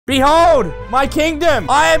Behold, my kingdom.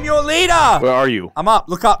 I am your leader. Where are you? I'm up.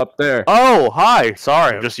 Look up. Up there. Oh, hi.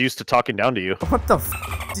 Sorry. I'm just used to talking down to you. What the f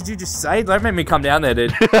did you just say? Don't make me come down there,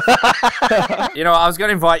 dude. You know, I was going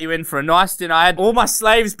to invite you in for a nice dinner. I had all my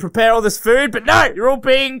slaves prepare all this food, but no, you're all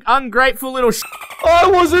being ungrateful little sh. I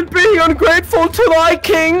wasn't being ungrateful to thy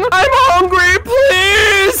king. I'm hungry,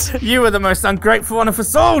 please. You were the most ungrateful one of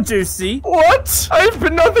us all, Juicy. What? I've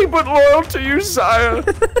been nothing but loyal to you, sire.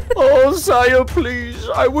 Oh, sire, please.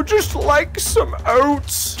 I would just like some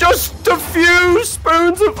oats. Just a few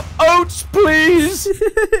spoons of oats, please.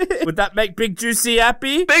 Would that make Big Juicy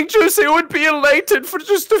happy? Big Juicy would be elated for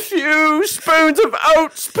just a few spoons of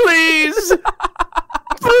oats, please.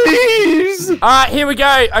 Please. Alright, here we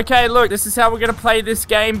go. Okay, look, this is how we're gonna play this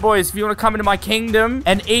game, boys. If you want to come into my kingdom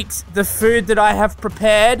and eat the food that I have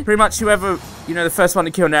prepared, pretty much whoever, you know, the first one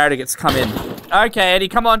to kill Narrator gets to come in. Okay, Eddie,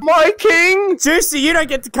 come on. My king. Juicy, you don't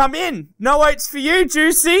get to come in. No oats for you,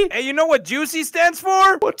 Juicy. Hey, you know what Juicy stands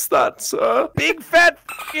for? What's that, sir? Big fat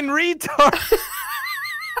fucking retard.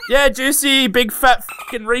 Yeah, Juicy, big fat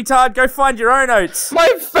fucking retard. Go find your own oats. My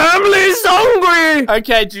family's hungry.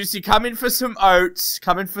 Okay, Juicy, come in for some oats.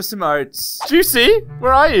 Come in for some oats. Juicy,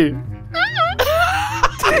 where are you?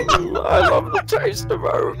 I love the taste of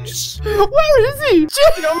oats. Where is he?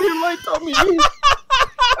 Yummy in my tummy.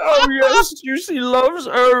 Oh yes, Juicy loves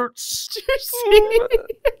oats. Juicy.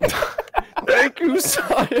 Thank you,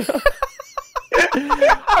 sire.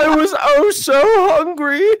 I was oh so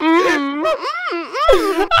hungry. I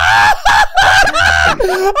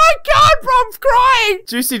can't, bro. I'm crying.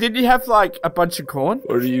 Juicy, didn't you have like a bunch of corn?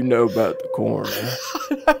 What do you know about the corn?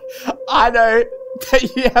 I know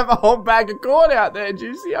that you have a whole bag of corn out there,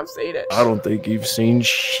 Juicy. I've seen it. I don't think you've seen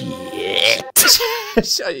shit.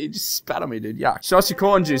 You just spat on me, dude. Yuck. Show us your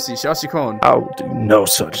corn, Juicy. Show us your corn. I will do no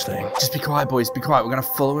such thing. Just be quiet, boys. Be quiet. We're gonna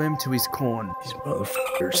follow him to his corn. These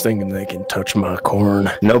motherfuckers thinking they can touch my corn.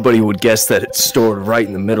 Nobody would guess that it's stored right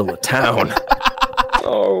in the middle of town.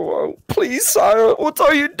 Oh, please, sire. What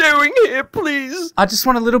are you doing here, please? I just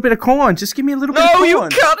want a little bit of corn. Just give me a little bit of corn. No, you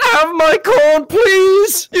can't have my corn,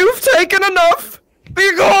 please. You've taken enough.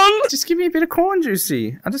 Be gone! Just give me a bit of corn,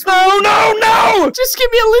 Juicy. I just want No! Just give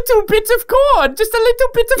me a little bit of corn. Just a little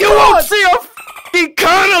bit of corn. You won't see a f***ing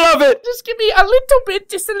kernel of it! Just give me a little bit,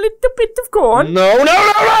 just a little bit of corn. No!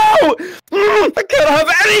 I can't have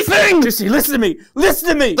anything! Juicy, listen to me. Listen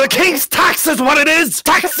to me. The king's tax is what it is!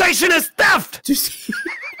 Taxation is theft! Juicy,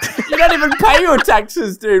 you don't even pay your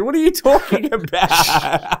taxes, dude. What are you talking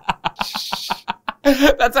about?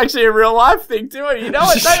 That's actually a real life thing too. You know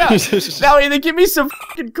it, don't you? Now either give me some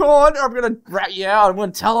fucking corn or I'm gonna rat you out. I'm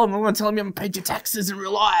gonna tell him you haven't paid your taxes in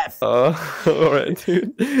real life. Alright,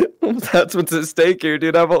 dude. That's what's at stake here,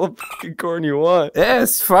 dude. Have all the fucking corn you want.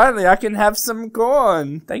 Yes, finally I can have some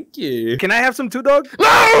corn. Thank you. Can I have some too, dog?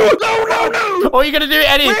 No! All you gotta do,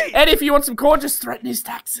 Eddie. Wait. Eddie, if you want some corn, just threaten his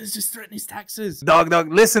taxes. Just threaten his taxes. Dog,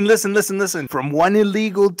 listen. From one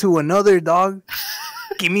illegal to another, dog.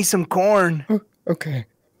 Give me some corn. Okay.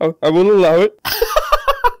 I will allow it.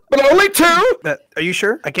 But only 2! Are you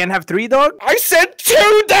sure? I can't have 3, dog? I said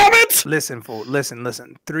 2, damn it! Listen, fool.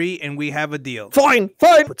 Listen. 3 and we have a deal. Fine.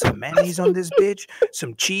 Put some mayonnaise on this bitch.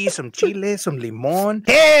 Some cheese, some chile, some limon.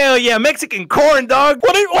 Hell yeah, Mexican corn, dog.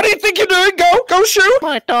 What do you think you're doing? Go shoot!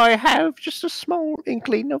 But I have just a small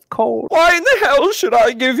inkling of corn. Why in the hell should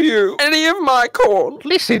I give you any of my corn?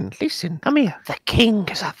 Listen, come here. The king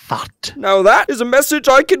is a thought. Now that is a message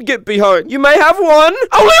I can get behind. You may have one.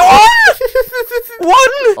 Only one!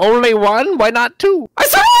 One! Only one? Why not 2? I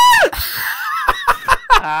said one!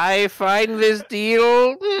 I find this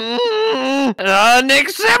deal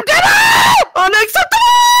unacceptable!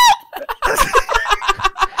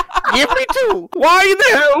 Give me 2. Why in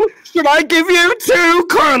the hell should I give you 2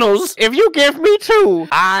 kernels? If you give me 2,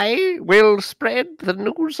 I will spread the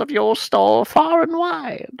news of your store far and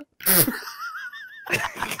wide.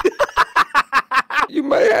 You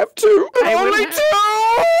may have 2. Only 2!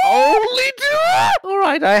 Only 2?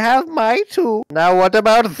 Alright, I have my 2. Now what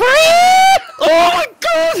about 3? Oh my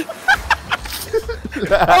god!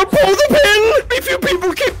 I'll pull the pin if you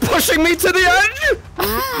people keep pushing me to the edge!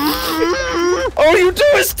 All you do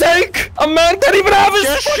is take! A man can't even have his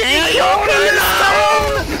fucking corn in his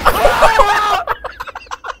town!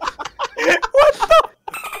 What the?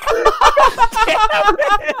 Damn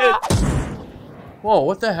it! Whoa,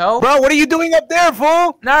 what the hell? Bro, what are you doing up there,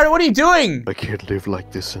 fool? Narrator, what are you doing? I can't live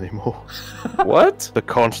like this anymore. What? The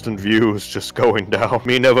constant views just going down.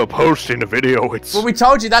 Me never posting a video, it's... Well, we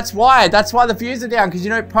told you, that's why. That's why the views are down, because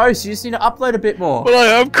you don't post. You just need to upload a bit more. But I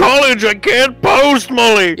have college, I can't post,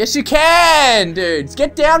 Mully! Yes, you can, dudes.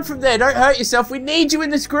 Get down from there. Don't hurt yourself. We need you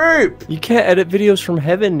in this group. You can't edit videos from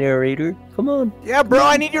heaven, narrator. Come on. Yeah, bro,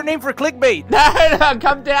 I need your name for clickbait. No,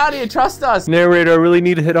 come down here. Trust us. Narrator, I really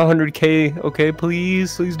need to hit 100K. Okay, please.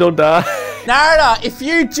 Please don't die. Narrator, if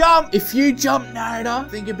you jump, Narrator,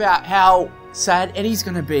 think about how sad Eddie's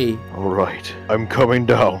gonna be. Alright, I'm coming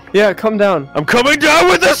down. Yeah, come down. I'm coming down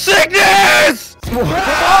with the sickness!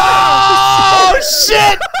 Oh,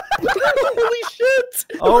 shit! Holy shit.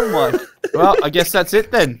 Oh my. Well, I guess that's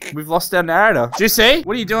it then. We've lost our narrator. Juicy,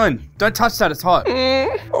 what are you doing? Don't touch that, it's hot.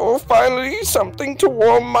 Oh, finally, something to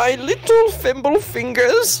warm my little thimble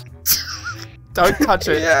fingers. Don't touch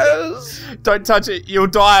it. Yes. Don't touch it, you'll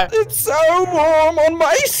die. It's so warm on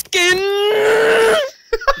my skin.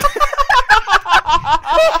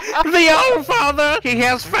 The All-Father, he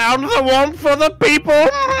has found the warmth for the people.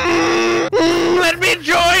 Let me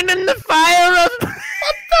join in the fire of...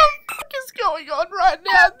 What the fuck is going on right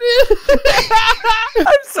now, dude?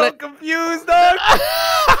 I'm so confused, dog.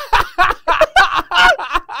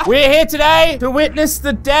 We're here today to witness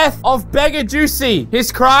the death of Beggar Juicy.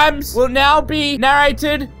 His crimes will now be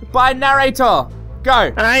narrated by narrator.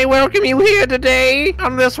 Go. I welcome you here today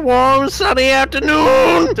on this warm, sunny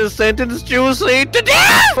afternoon to sentence Juicy to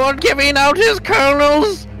death for giving out his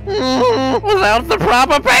kernels without the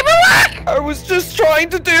proper paperwork. I was just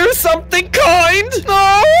trying to do something kind.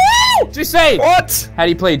 No! Juicy. What? How do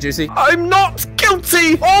you plead, Juicy? I'm not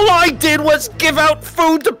guilty. All I did was give out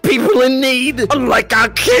food to people in need. Unlike our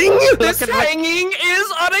king, this hanging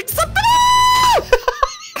is unacceptable.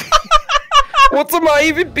 What am I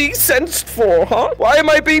even being sentenced for, huh? Why am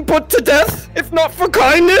I being put to death, if not for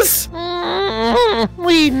kindness?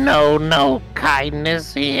 We know no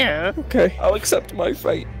kindness here. Okay, I'll accept my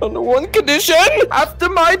fate under one condition. After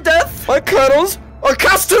my death, my kernels are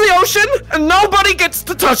cast to the ocean, and nobody gets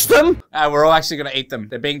to touch them. We're all actually gonna eat them.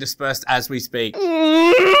 They're being dispersed as we speak.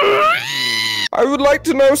 I would like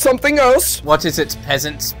to know something else. What is it,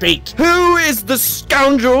 peasant? Speak. Who is the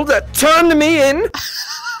scoundrel that turned me in?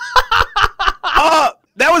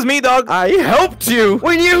 That was me, dog. I helped you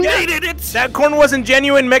when you needed it. That corn wasn't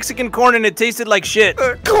genuine Mexican corn and it tasted like shit.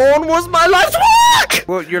 Corn was my life's work.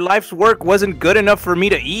 Well, your life's work wasn't good enough for me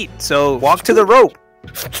to eat, so walk to the rope.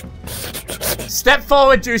 Step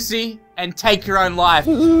forward, Juicy, and take your own life.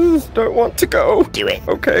 Don't want to go. Do it.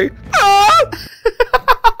 Okay.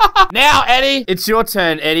 Now, Eddie, it's your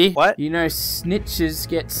turn, Eddie. What? You know snitches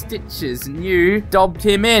get stitches, and you dobbed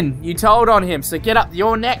him in. You told on him, so get up.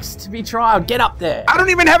 You're next to be tried. Get up there. I don't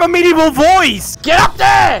even have a medieval voice. Get up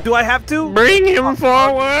there! Do I have to? Bring him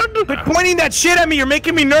forward. Quit pointing that shit at me. You're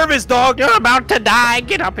making me nervous, dog. You're about to die.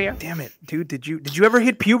 Get up here. Damn it, dude. Did you ever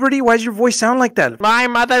hit puberty? Why does your voice sound like that? My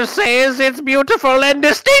mother says it's beautiful and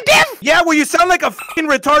distinctive. Yeah, well, you sound like a fucking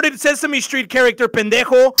retarded Sesame Street character,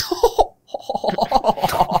 pendejo.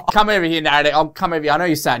 Come over here, narrator. I'll come over here. I know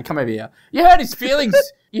you're sad. Come over here. You hurt his feelings.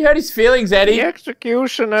 You hurt his feelings, Eddie. The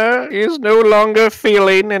executioner is no longer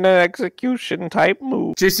feeling in an execution type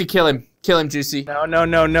move. Juicy, kill him. Kill him, Juicy.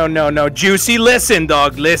 No. Juicy, listen,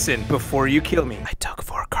 dog. Listen. Before you kill me, I took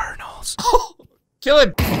 4 kernels. Kill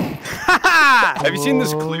him. Have you seen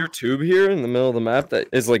this clear tube here in the middle of the map that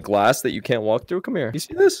is like glass that you can't walk through? Come here. You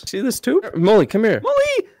see this? See this tube? Mully, come here.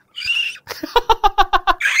 Mully!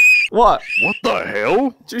 What? What the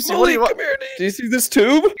hell? Juicy, what do you want? Come here, dude. Do you see this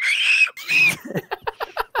tube?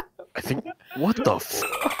 I think. What the f?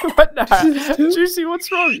 What now? Juicy, what's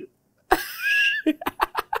wrong?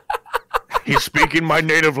 He's speaking my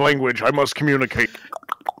native language. I must communicate.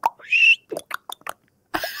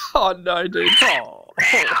 Oh no, dude. Oh.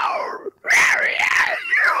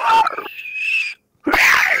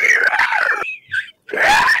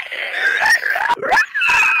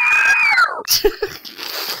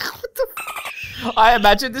 I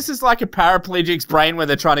imagine this is like a paraplegic's brain where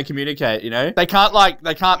they're trying to communicate, you know? They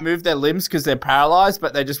can't move their limbs because they're paralyzed,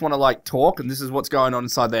 but they just want to like talk, and this is what's going on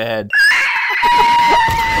inside their head.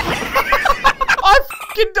 I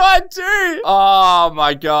fucking died too! Oh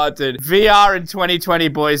my god, dude. VR in 2020,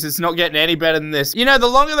 boys. It's not getting any better than this. You know, the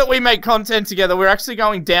longer that we make content together, we're actually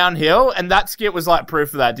going downhill, and that skit was like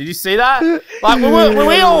proof of that. Did you see that? Like, were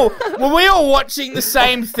we all watching the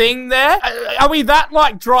same thing there? Are we that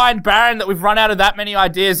like dry and barren that we've run out of that many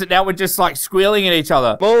ideas that now we're just like squealing at each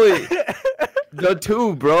other? Mully. The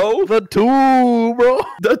tube, bro. The tube, bro.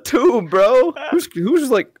 The tube, bro.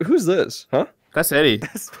 Who's this? Huh? That's Eddie.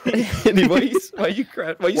 Eddie, why you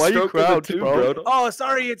stroking the crouch, tube, bro? bro? Oh,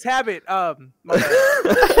 sorry, it's habit. My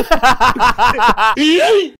bad.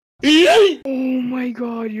 Oh my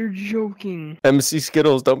god, you're joking. MC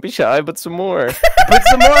Skittles, don't be shy, but some more. Put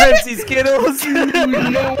some more MC Skittles.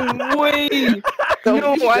 No way. Don't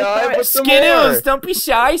No, be I shy, thought- but some Skittles, more. don't be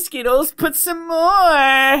shy, Skittles. Put some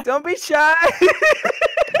more. Don't be shy.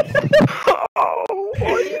 Oh, what do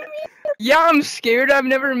you mean? Yeah, I'm scared. I've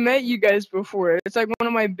never met you guys before. It's like one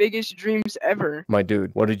of my biggest dreams ever. My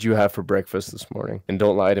dude, what did you have for breakfast this morning? And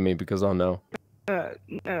don't lie to me because I'll know.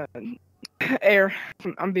 Air.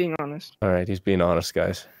 I'm being honest. All right, he's being honest,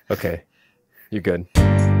 guys. Okay, you're good.